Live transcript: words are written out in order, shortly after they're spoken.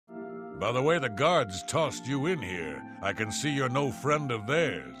By the way the guards tossed you in here, I can see you're no friend of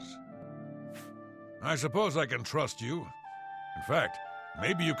theirs. I suppose I can trust you. In fact,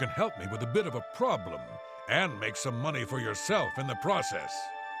 maybe you can help me with a bit of a problem, and make some money for yourself in the process.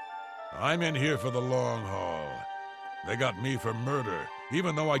 I'm in here for the long haul. They got me for murder,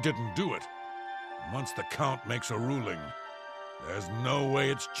 even though I didn't do it. Once the Count makes a ruling, there's no way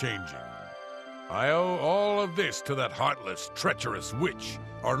it's changing. I owe all of this to that heartless, treacherous witch,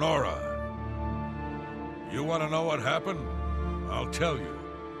 Jorundr. You want to know what happened? I'll tell you.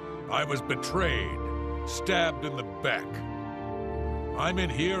 I was betrayed, stabbed in the back. I'm in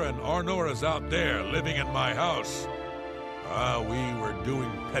here and Jorundr is out there, living in my house. We were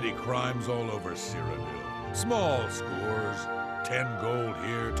doing petty crimes all over Cyrodiil. Small scores, 10 gold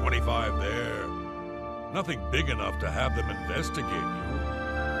here, 25 there. Nothing big enough to have them investigate you.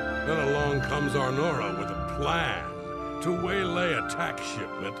 Then along comes Jorundr with a plan to waylay a tax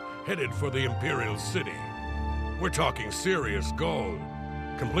shipment headed for the Imperial City. We're talking serious gold,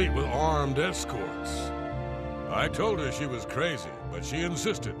 complete with armed escorts. I told her she was crazy, but she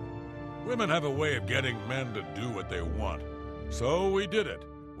insisted. Women have a way of getting men to do what they want. So we did it.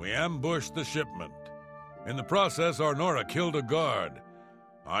 We ambushed the shipment. In the process, Jorundr killed a guard.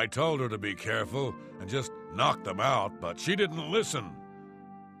 I told her to be careful and just knock them out, but she didn't listen.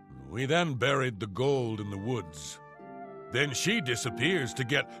 We then buried the gold in the woods. Then she disappears to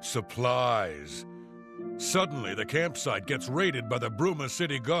get supplies. Suddenly, the campsite gets raided by the Bruma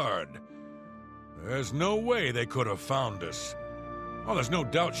City Guard. There's no way they could have found us. Oh, there's no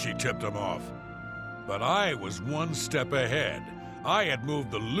doubt she tipped them off. But I was one step ahead. I had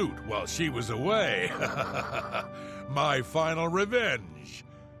moved the loot while she was away. My final revenge.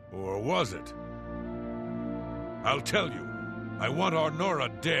 Or was it? I'll tell you. I want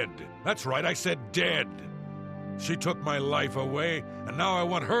Jorundr dead. That's right, I said dead. She took my life away, and now I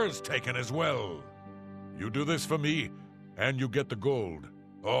want hers taken as well. You do this for me, and you get the gold.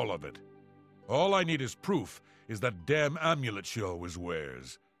 All of it. All I need is proof is that damn amulet she always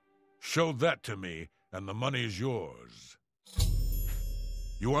wears. Show that to me, and the money's yours.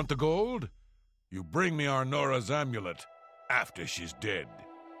 You want the gold? You bring me Jorundr's amulet after she's dead.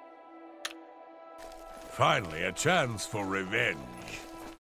 Finally, a chance for revenge.